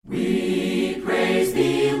Praise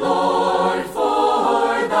thee, Lord,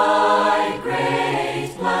 for thy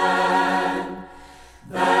great plan,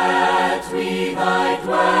 that we thy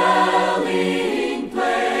dwelling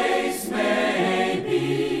place may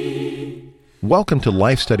be. Welcome to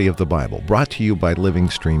Life Study of the Bible, brought to you by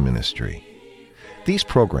Living Stream Ministry. These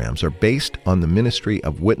programs are based on the ministry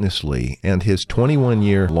of Witness Lee and his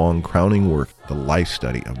 21-year-long crowning work, The Life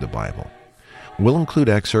Study of the Bible. We'll include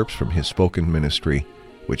excerpts from his spoken ministry,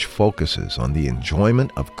 which focuses on the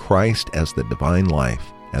enjoyment of Christ as the divine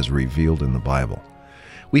life as revealed in the Bible.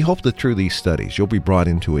 We hope that through these studies you'll be brought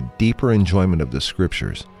into a deeper enjoyment of the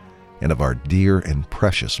Scriptures and of our dear and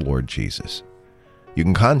precious Lord Jesus. You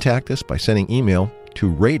can contact us by sending email to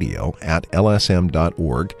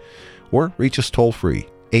radio@lsm.org or reach us toll-free,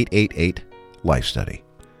 888-LIFE-STUDY.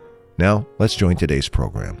 Now, let's join today's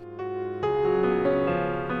program.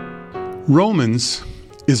 Romans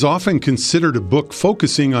is often considered a book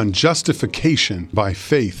focusing on justification by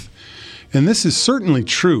faith, and this is certainly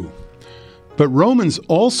true. But Romans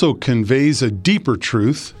also conveys a deeper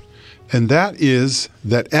truth, and that is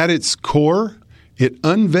that at its core, it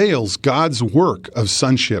unveils God's work of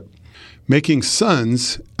sonship, making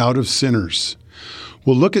sons out of sinners.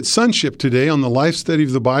 We'll look at sonship today on the Life Study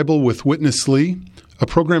of the Bible with Witness Lee, a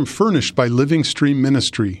program furnished by Living Stream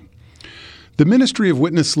Ministry. The ministry of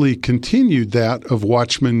Witness Lee continued that of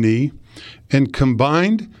Watchman Nee, and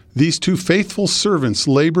combined, these two faithful servants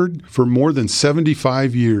labored for more than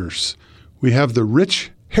 75 years. We have the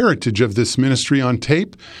rich heritage of this ministry on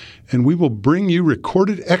tape, and we will bring you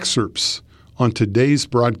recorded excerpts on today's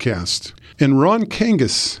broadcast. And Ron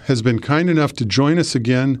Kangas has been kind enough to join us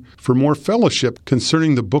again for more fellowship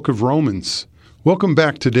concerning the book of Romans. Welcome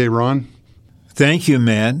back today, Ron. Thank you,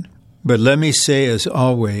 Matt. But let me say, as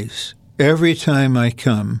always, every time I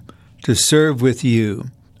come to serve with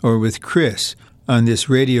you or with Chris on this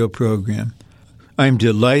radio program, I'm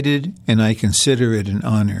delighted and I consider it an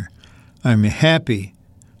honor. I'm happy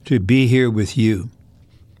to be here with you.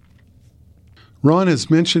 Ron,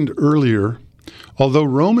 as mentioned earlier, although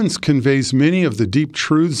Romans conveys many of the deep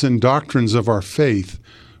truths and doctrines of our faith,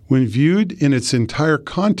 when viewed in its entire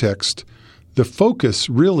context, the focus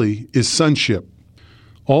really is sonship.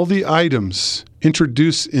 All the items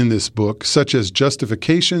introduced in this book, such as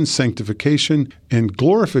justification, sanctification, and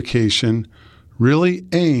glorification, really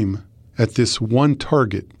aim at this one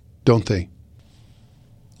target, don't they?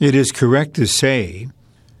 It is correct to say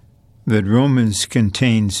that Romans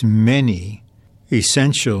contains many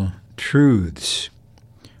essential truths,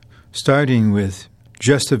 starting with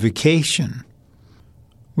justification,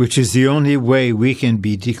 which is the only way we can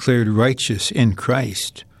be declared righteous in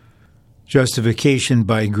Christ. Justification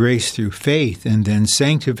by grace through faith, and then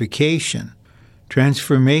sanctification,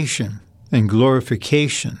 transformation, and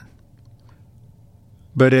glorification.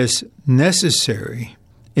 But as necessary,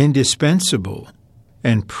 indispensable,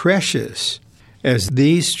 and precious as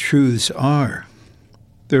these truths are,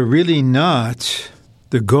 they're really not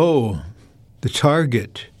the goal, the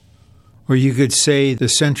target, or you could say the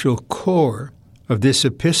central core of this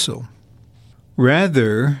epistle.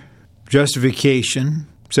 Rather, justification,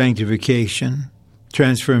 sanctification,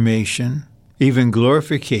 transformation, even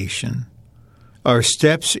glorification are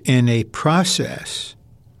steps in a process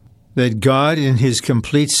that God in His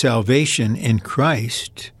complete salvation in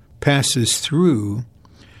Christ passes through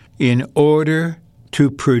in order to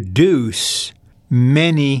produce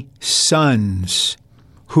many sons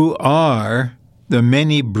who are the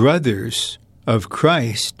many brothers of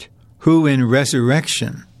Christ, who in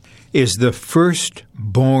resurrection is the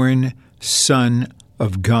firstborn Son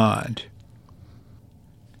of God.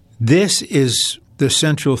 This is the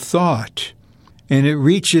central thought, and it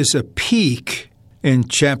reaches a peak in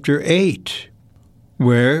chapter 8,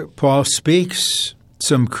 where Paul speaks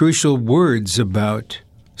some crucial words about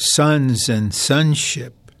sons and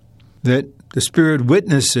sonship, that the Spirit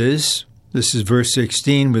witnesses, this is verse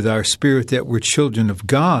 16, with our spirit that we're children of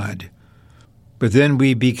God, but then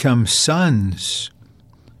we become sons.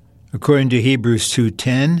 According to Hebrews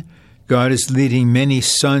 2:10, God is leading many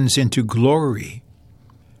sons into glory,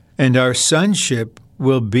 and our sonship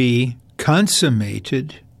will be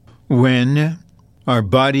consummated when our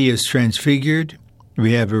body is transfigured.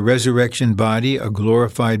 We have a resurrection body, a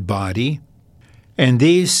glorified body, and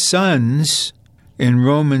these sons in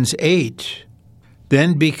Romans 8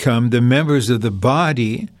 then become the members of the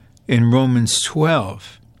body in Romans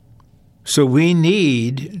 12. So we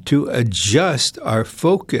need to adjust our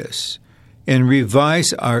focus and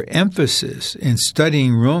revise our emphasis in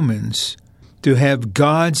studying Romans to have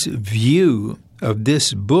God's view of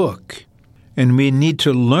this book. And we need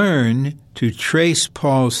to learn to trace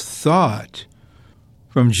Paul's thought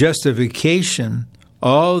from justification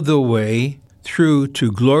all the way through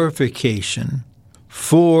to glorification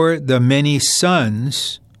for the many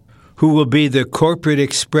sons who will be the corporate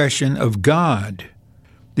expression of God.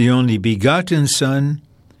 The only begotten Son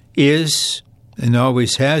is, and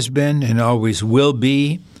always has been, and always will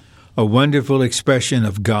be, a wonderful expression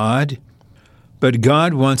of God. But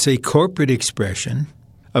God wants a corporate expression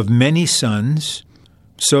of many sons,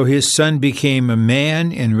 so his Son became a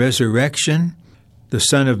man in resurrection. The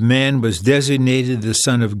Son of Man was designated the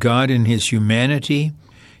Son of God in his humanity.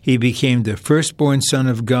 He became the firstborn Son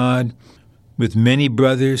of God, with many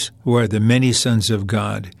brothers who are the many sons of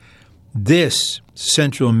God. This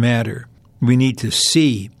central matter, we need to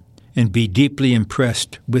see and be deeply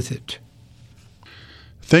impressed with it.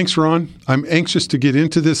 Thanks, Ron. I'm anxious to get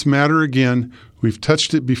into this matter again. We've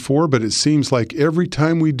touched it before, but it seems like every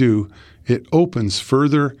time we do, it opens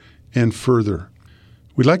further and further.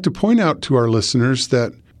 We'd like to point out to our listeners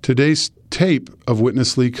that today's tape of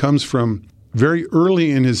Witness Lee comes from very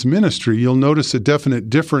early in his ministry. You'll notice a definite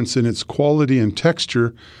difference in its quality and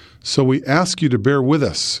texture, so we ask you to bear with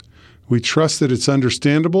us. We trust that it's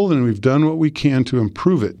understandable, and we've done what we can to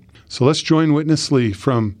improve it. So let's join Witness Lee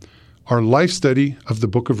from our life study of the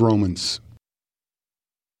book of Romans.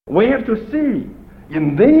 We have to see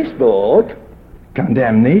in this book,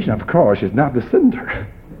 condemnation, of course, is not the center.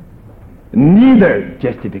 Neither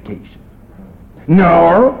justification,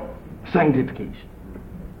 nor sanctification.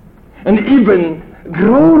 And even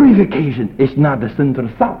glorification is not the central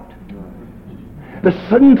thought. The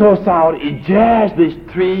central thought is just these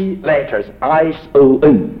three letters,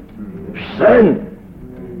 I-S-O-N, Son.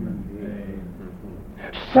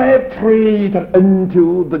 Separated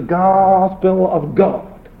unto the gospel of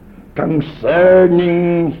God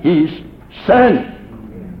concerning his Son.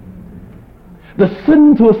 The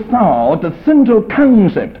central thought, the central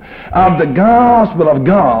concept of the gospel of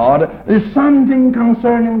God is something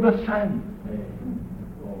concerning the Son.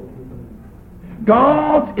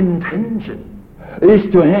 God's intention is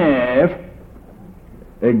to have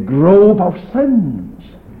a group of sons.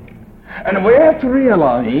 And we have to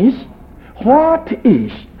realize what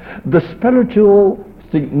is the spiritual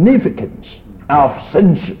significance of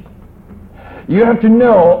sonship. You have to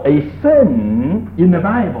know a son in the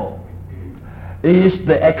Bible is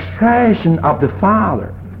the expression of the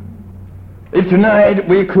Father. If tonight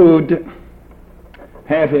we could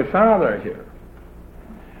have a father here,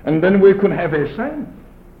 and then we could have a son,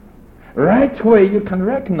 right away you can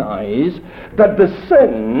recognize that the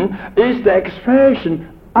Son is the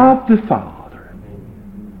expression of the Father.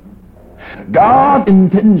 God's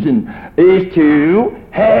intention is to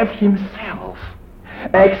have himself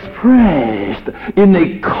expressed in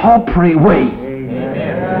a corporate way.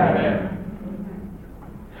 Amen.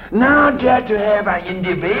 Not just to have an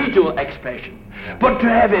individual expression, but to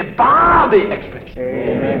have a body expression.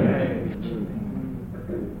 Amen.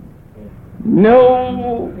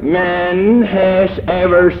 No man has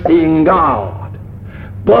ever seen God,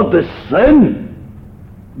 but the Son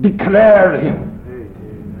declared him.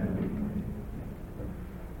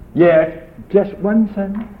 Yet, just one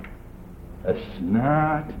Son is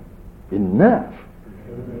not enough.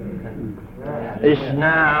 It's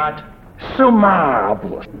not so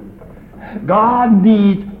marvelous. God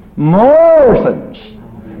needs more sons,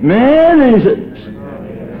 many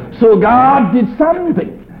sons. So God did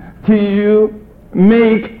something to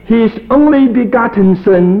make his only begotten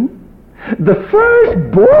Son the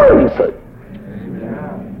firstborn Son.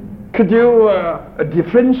 Could you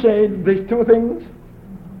differentiate these two things?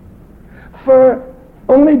 For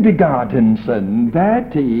only begotten Son,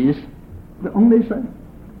 that is the only Son,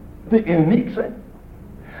 the unique Son.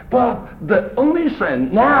 But the only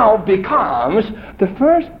Son now becomes the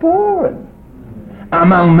firstborn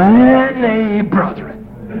among many brethren.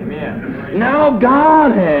 Amen. Now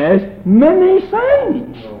God has many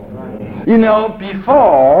sons. You know,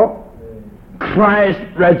 before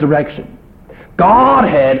Christ's resurrection, God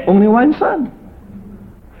had only one Son.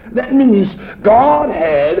 That means God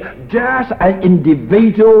had just an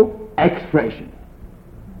individual expression.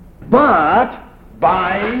 But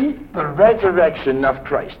by the resurrection of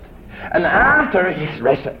Christ, and after his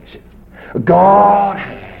resurrection, God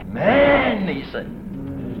had many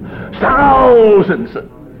sons, thousands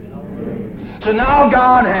sons. So now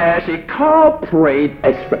God has a corporate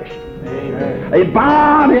expression, a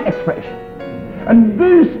body expression, and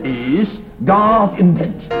this is God's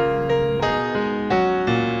intention.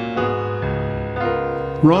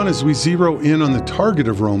 Ron, as we zero in on the target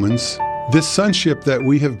of Romans, this sonship that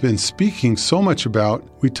we have been speaking so much about,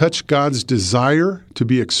 we touch God's desire to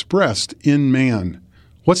be expressed in man.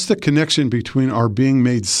 What's the connection between our being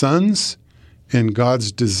made sons and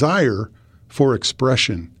God's desire for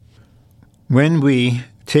expression. When we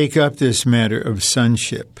take up this matter of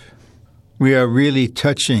sonship, we are really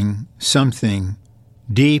touching something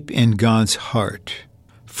deep in God's heart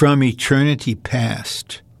from eternity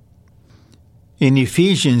past. In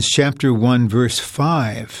Ephesians chapter 1, verse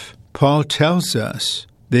 5, Paul tells us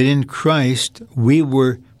that in Christ we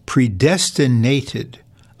were predestinated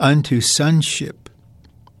unto sonship.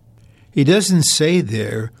 He doesn't say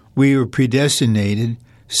there we were predestinated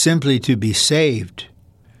simply to be saved.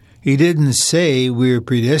 He didn't say we were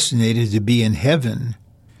predestinated to be in heaven.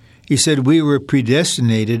 He said we were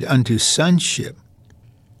predestinated unto sonship.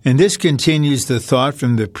 And this continues the thought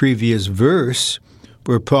from the previous verse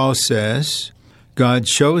where Paul says, God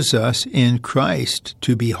chose us in Christ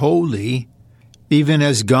to be holy, even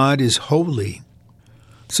as God is holy.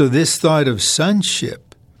 So this thought of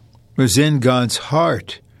sonship was in God's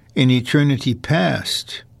heart in eternity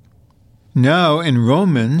past. Now in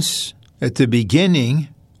Romans, at the beginning,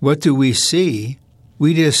 what do we see?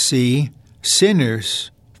 We just see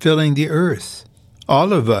sinners filling the earth.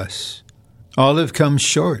 All of us. All have come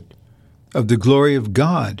short of the glory of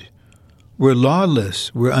God. We're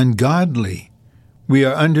lawless. We're ungodly. We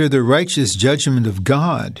are under the righteous judgment of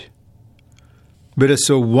God. But it's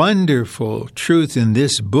a wonderful truth in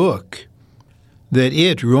this book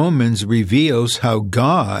that Romans, reveals how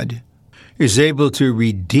God is able to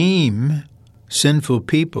redeem sinful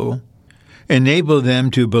people, enable them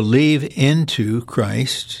to believe into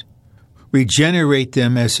Christ, regenerate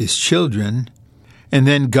them as His children, and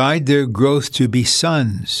then guide their growth to be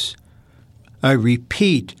sons. I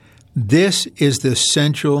repeat, this is the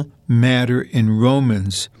central matter in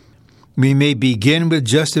Romans. We may begin with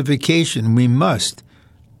justification. We must.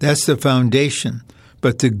 That's the foundation.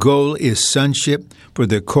 But the goal is sonship for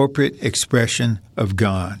the corporate expression of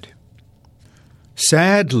God.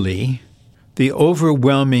 Sadly, the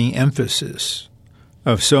overwhelming emphasis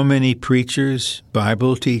of so many preachers,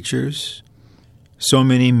 Bible teachers, so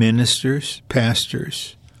many ministers,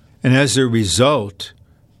 pastors, and as a result,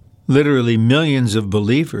 literally millions of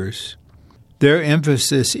believers, their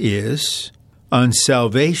emphasis is on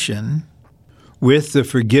salvation with the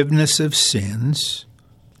forgiveness of sins,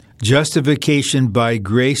 justification by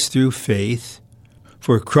grace through faith,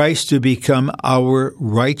 for Christ to become our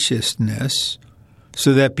righteousness,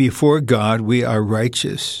 so that before God we are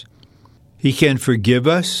righteous. He can forgive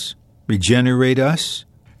us, regenerate us,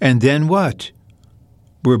 and then what?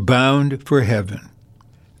 We're bound for heaven.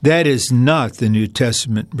 That is not the New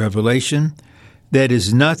Testament revelation. That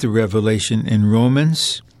is not the revelation in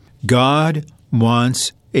Romans. God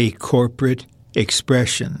wants a corporate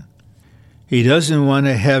expression. He doesn't want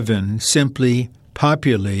a heaven simply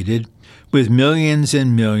populated with millions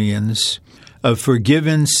and millions of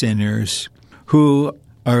forgiven sinners who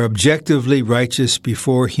are objectively righteous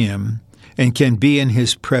before Him and can be in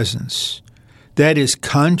His presence. That is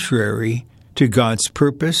contrary to God's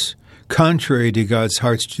purpose, contrary to God's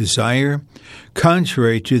heart's desire,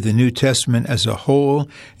 contrary to the New Testament as a whole,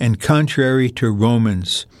 and contrary to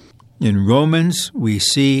Romans. In Romans, we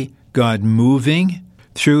see God moving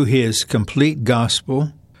through His complete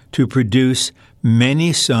gospel to produce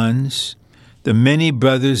many sons, the many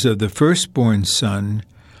brothers of the firstborn Son,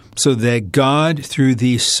 so that God, through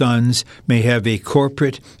these sons, may have a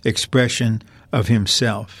corporate expression of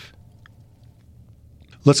Himself.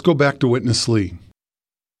 Let's go back to Witness Lee.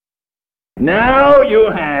 Now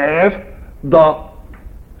you have the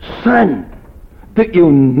Son, the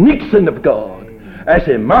unique Son of God, as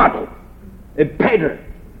a model, a pattern.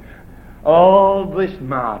 All this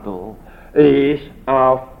model is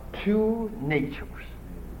of two natures.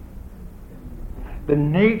 The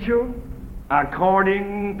nature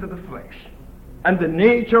according to the flesh, and the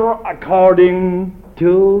nature according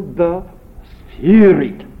to the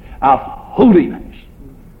Spirit of holiness.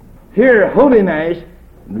 Here, holiness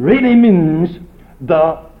really means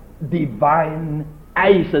the divine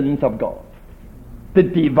essence of God, the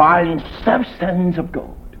divine substance of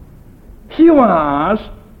God. He was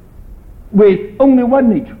with only one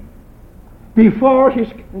nature before His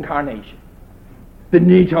incarnation, the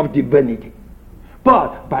nature of divinity.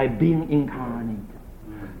 But by being incarnate,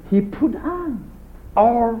 He put on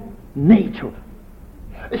our nature.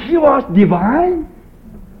 He was divine,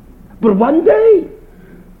 but one day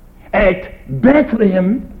at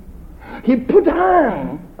Bethlehem, He put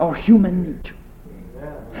on our human nature.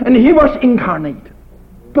 And He was incarnate.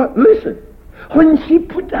 But listen, when He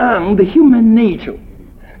put on the human nature,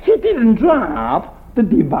 He didn't drop the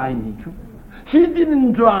divine nature. He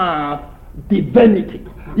didn't drop divinity.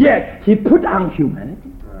 Yet He put on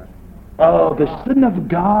humanity. Oh, the Son of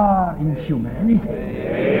God in humanity.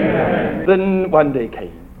 Amen. Then one day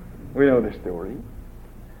came, We know the story.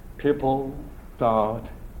 People thought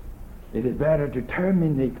it is better to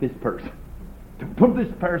terminate this person, to put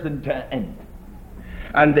this person to an end.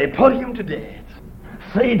 And they put him to death.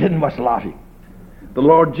 Satan was laughing. The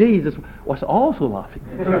Lord Jesus was also laughing.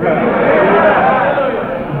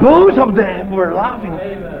 Both of them were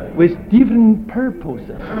laughing with different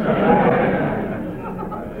purposes.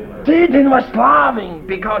 Satan was laughing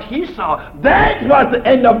because he saw that was the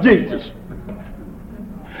end of Jesus.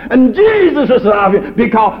 And Jesus was laughing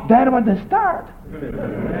because that was the start.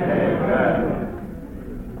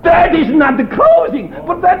 That is not the closing,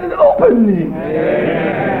 but that is the opening.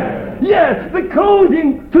 Yes, the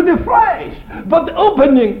closing to the flesh, but the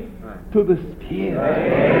opening to the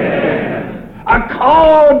Spirit.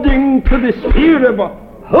 According to the Spirit of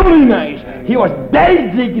holiness, he was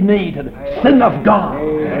designated Son of God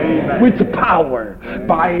with power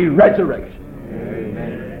by resurrection.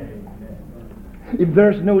 If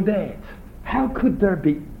there's no death, how could there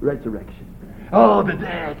be resurrection? Oh, the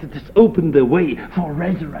death just opened the way for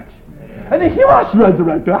resurrection. And he was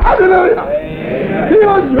resurrected. Hallelujah! Amen. He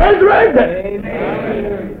was resurrected.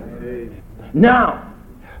 Amen. Now,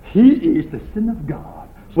 he is the Son of God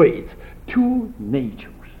with two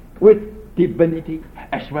natures, with divinity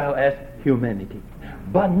as well as humanity.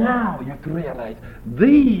 But now you have to realize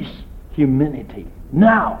this humanity,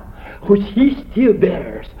 now, which he still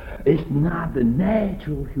bears, is not the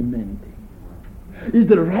natural humanity. It's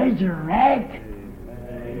the resurrected,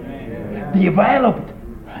 developed,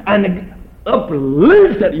 and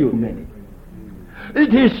uplifted humanity.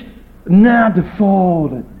 It is not the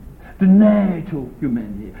fallen, the natural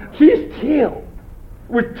humanity. He's still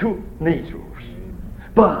with two natures.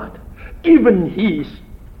 But even his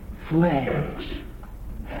flesh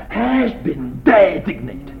has been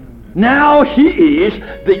designated. Now he is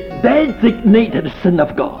the designated Son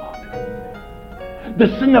of God. The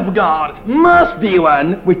Son of God must be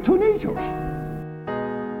one with two natures.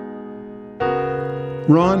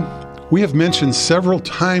 Ron, we have mentioned several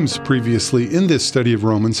times previously in this study of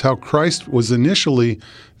Romans how Christ was initially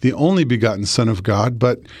the only begotten Son of God,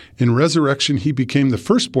 but in resurrection he became the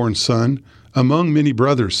firstborn son among many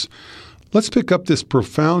brothers. Let's pick up this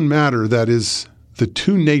profound matter that is the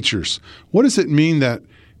two natures. What does it mean that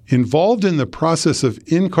involved in the process of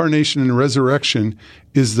incarnation and resurrection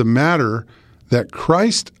is the matter that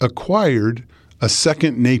Christ acquired a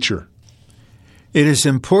second nature? It is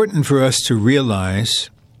important for us to realize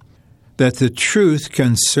that the truth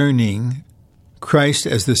concerning Christ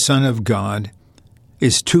as the Son of God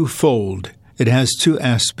is twofold. It has two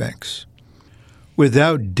aspects.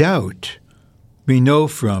 Without doubt, we know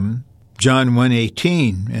from John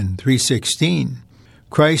 1:18 and 3:16,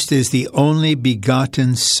 Christ is the only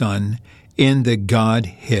begotten Son in the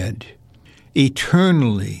Godhead,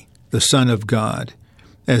 eternally the Son of God,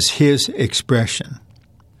 as his expression.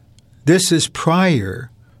 This is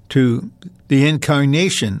prior to the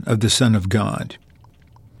incarnation of the Son of God.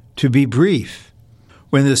 To be brief,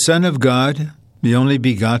 when the Son of God, the only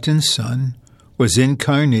begotten Son, was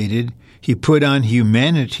incarnated, he put on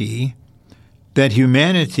humanity. That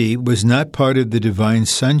humanity was not part of the divine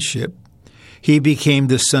sonship. He became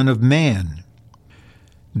the Son of Man.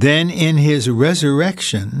 Then in his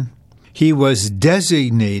resurrection, he was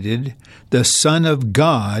designated the Son of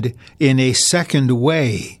God in a second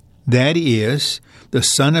way. That is, the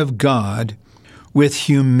Son of God with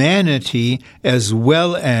humanity as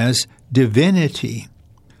well as divinity.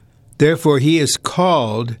 Therefore, he is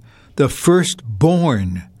called the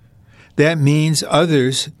firstborn. That means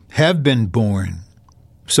others have been born.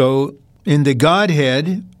 So, in the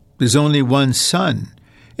Godhead, there's only one Son.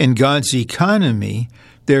 In God's economy,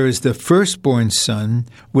 there is the firstborn Son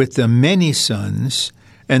with the many sons,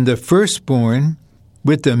 and the firstborn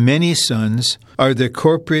with the many sons are the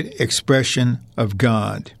corporate expression of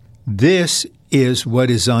God. This is what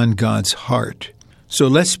is on God's heart. So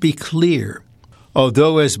let's be clear.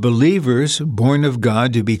 Although as believers, born of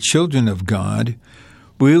God to be children of God,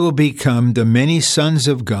 we will become the many sons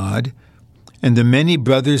of God and the many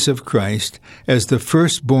brothers of Christ as the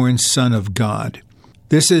firstborn Son of God.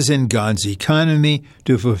 This is in God's economy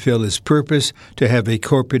to fulfill his purpose to have a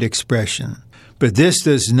corporate expression. But this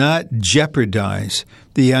does not jeopardize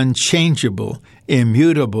the unchangeable,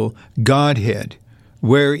 immutable Godhead,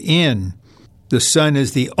 wherein the Son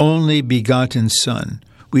is the only begotten Son.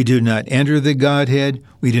 We do not enter the Godhead.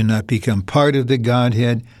 We do not become part of the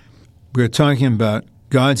Godhead. We're talking about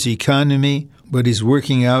God's economy, what he's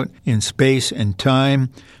working out in space and time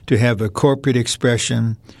to have a corporate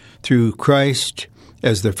expression through Christ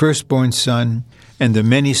as the firstborn Son and the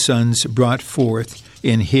many sons brought forth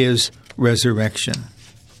in his resurrection.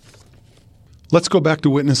 Let's go back to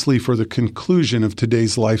Witness Lee for the conclusion of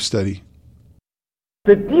today's life study.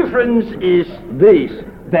 The difference is this,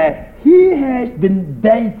 that he has been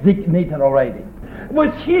designated already.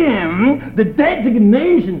 With him, the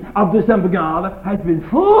designation of the Son of God has been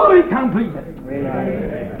fully completed.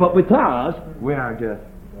 Amen. But with us, we are just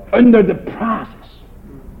under the process.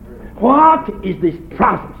 What is this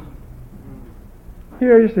process?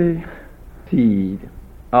 Here is the seed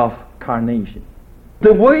of carnation.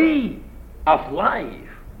 The way of life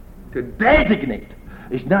to designate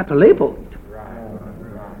is not to label it,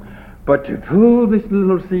 but to pull this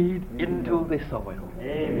little seed into the soil.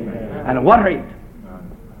 Amen. And water it.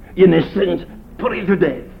 In a sense, put it to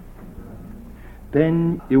death.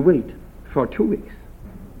 Then you wait for 2 weeks.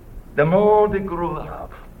 The more they grow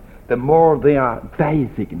up, the more they are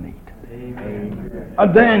designated. Amen.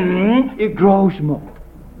 And then it grows more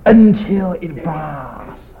until it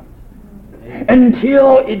blossoms.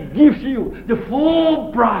 Until it gives you the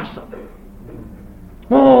full blossom.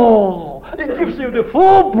 Oh, it gives you the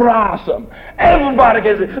full blossom. Everybody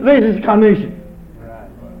can say, this is carnation.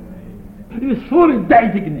 It is fully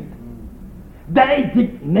designated.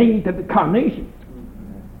 Designated carnation.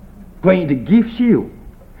 When it gives you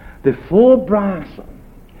the full blossom,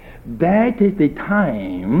 that is the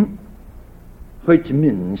time which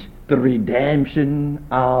means the redemption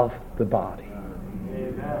of the body.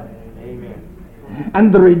 Amen.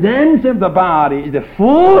 And the redemption of the body is the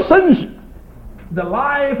full sonship. The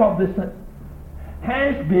life of the Son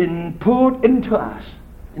has been put into us,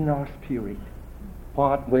 in our spirit.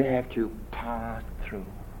 What we have to pass through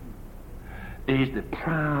is the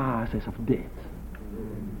process of death.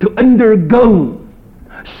 To undergo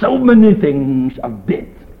so many things of death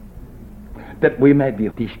that we may be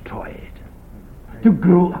destroyed. To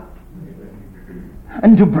grow up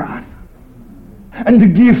and to blossom and to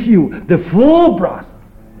give you the full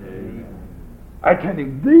blossom. I tell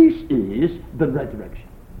you, this is the resurrection.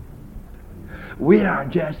 We are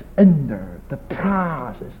just under the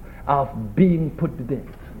process of being put to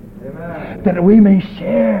death. Amen. That we may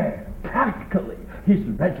share practically his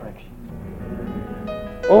resurrection.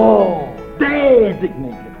 Oh,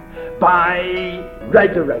 designated by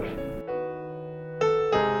resurrection.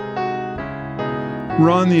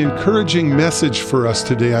 Ron, the encouraging message for us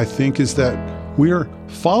today, I think, is that we are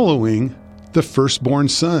following the firstborn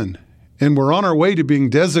Son, and we're on our way to being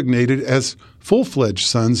designated as full-fledged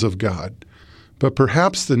sons of God. But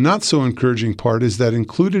perhaps the not-so-encouraging part is that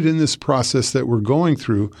included in this process that we're going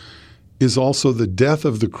through is also the death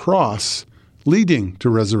of the cross leading to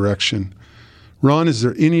resurrection. Ron, is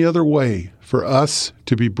there any other way for us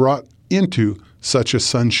to be brought into such a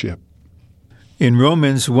sonship? In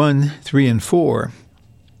Romans 1, 3, and 4,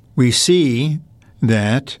 we see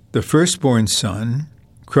that the firstborn Son,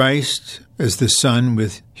 Christ as the Son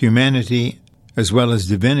with humanity as well as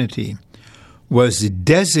divinity, was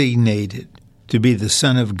designated to be the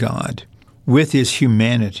Son of God with his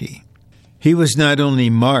humanity. He was not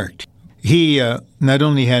only marked, he not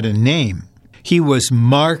only had a name, he was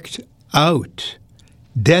marked out,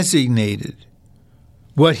 designated.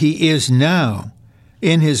 What he is now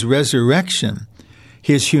in his resurrection,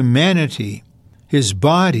 his humanity, his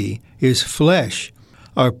body, his flesh,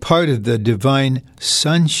 are part of the divine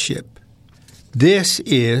sonship. This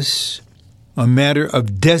is a matter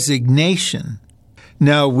of designation.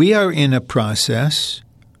 Now, we are in a process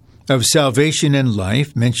of salvation and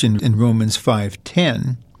life, mentioned in Romans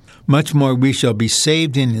 5:10. Much more we shall be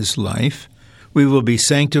saved in his life. We will be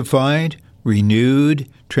sanctified, renewed,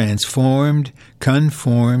 transformed,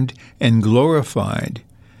 conformed, and glorified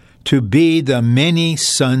to be the many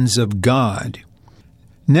sons of God.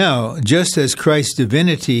 Now, just as Christ's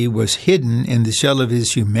divinity was hidden in the shell of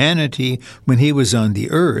his humanity when he was on the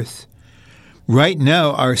earth, right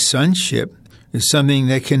now our sonship is something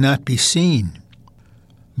that cannot be seen.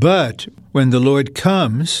 But when the Lord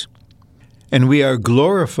comes and we are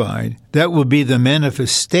glorified, that will be the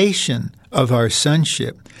manifestation of our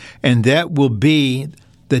sonship, and that will be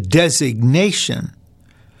the designation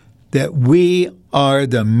that we are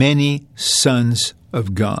the many sons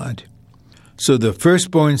of God. So the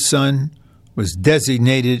firstborn Son was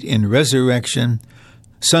designated in resurrection,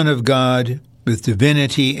 Son of God with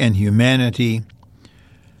divinity and humanity.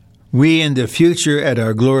 We in the future at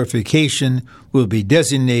our glorification will be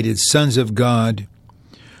designated sons of God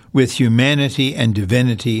with humanity and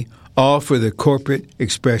divinity, all for the corporate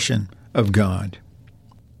expression of God.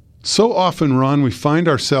 So often, Ron, we find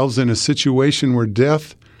ourselves in a situation where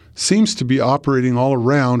death seems to be operating all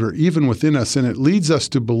around or even within us, and it leads us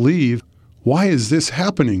to believe, why is this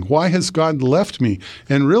happening? Why has God left me?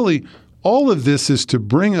 And really, all of this is to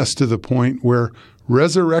bring us to the point where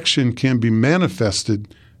resurrection can be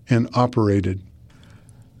manifested and operated.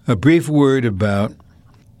 A brief word about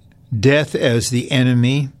death as the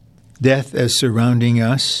enemy, death as surrounding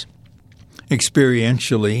us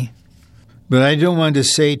experientially, but I don't want to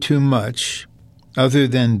say too much other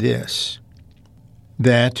than this,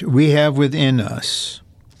 that we have within us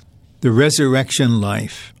the resurrection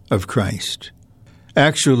life of Christ.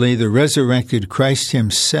 Actually, the resurrected Christ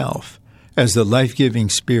himself, as the life-giving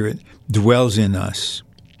Spirit, dwells in us.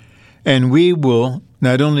 And we will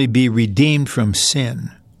not only be redeemed from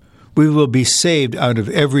sin, we will be saved out of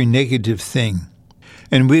every negative thing,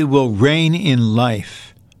 and we will reign in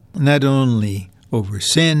life, not only over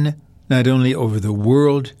sin, not only over the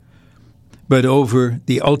world, but over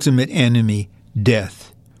the ultimate enemy,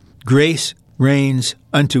 death. Grace reigns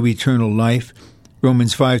unto eternal life,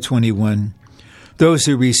 Romans 5:21. Those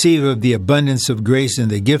who receive of the abundance of grace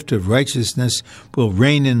and the gift of righteousness will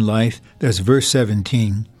reign in life, that's verse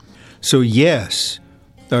 17. So yes,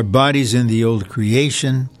 our bodies in the old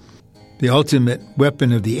creation, the ultimate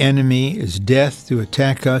weapon of the enemy is death to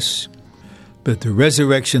attack us, but the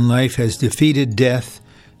resurrection life has defeated death.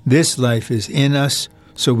 This life is in us,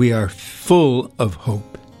 so we are full of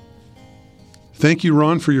hope. Thank you,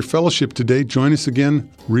 Ron, for your fellowship today. Join us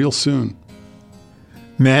again real soon.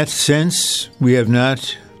 Matt, since we have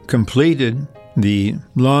not completed the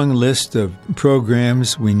long list of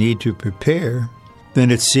programs we need to prepare,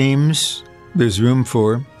 then it seems there's room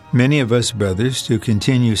for many of us brothers to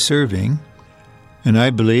continue serving, and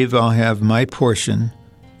I believe I'll have my portion,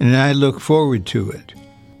 and I look forward to it.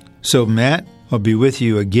 So, Matt, I'll be with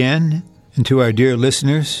you again, and to our dear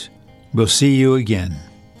listeners, we'll see you again.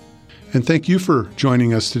 And thank you for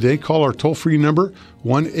joining us today. Call our toll-free number,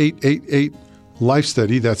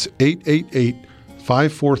 1-888-LIFE-STUDY. That's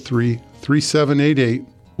 888-543-3788.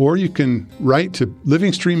 Or you can write to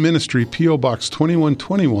Living Stream Ministry, P.O. Box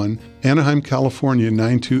 2121, Anaheim, California,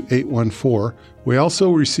 92814. We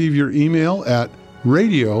also receive your email at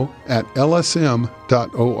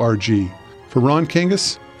radio@lsm.org. For Ron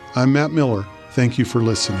Kangas, I'm Matt Miller. Thank you for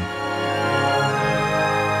listening.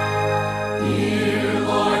 Dear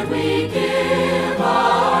Lord, we give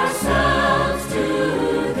ourselves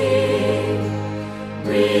to Thee.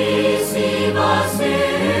 Receive us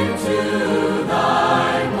into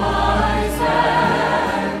Thy wise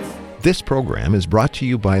hands. This program is brought to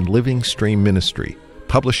you by Living Stream Ministry,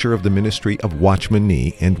 publisher of the ministry of Watchman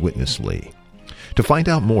Nee and Witness Lee. To find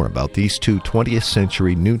out more about these two 20th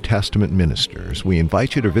century New Testament ministers, we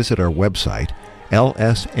invite you to visit our website,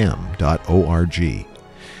 lsm.org.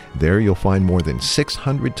 There you'll find more than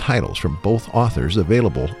 600 titles from both authors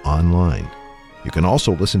available online. You can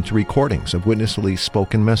also listen to recordings of Witness Lee's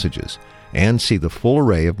spoken messages and see the full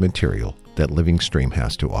array of material that Living Stream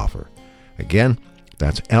has to offer. Again,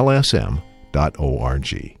 that's lsm.org.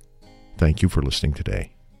 Thank you for listening today.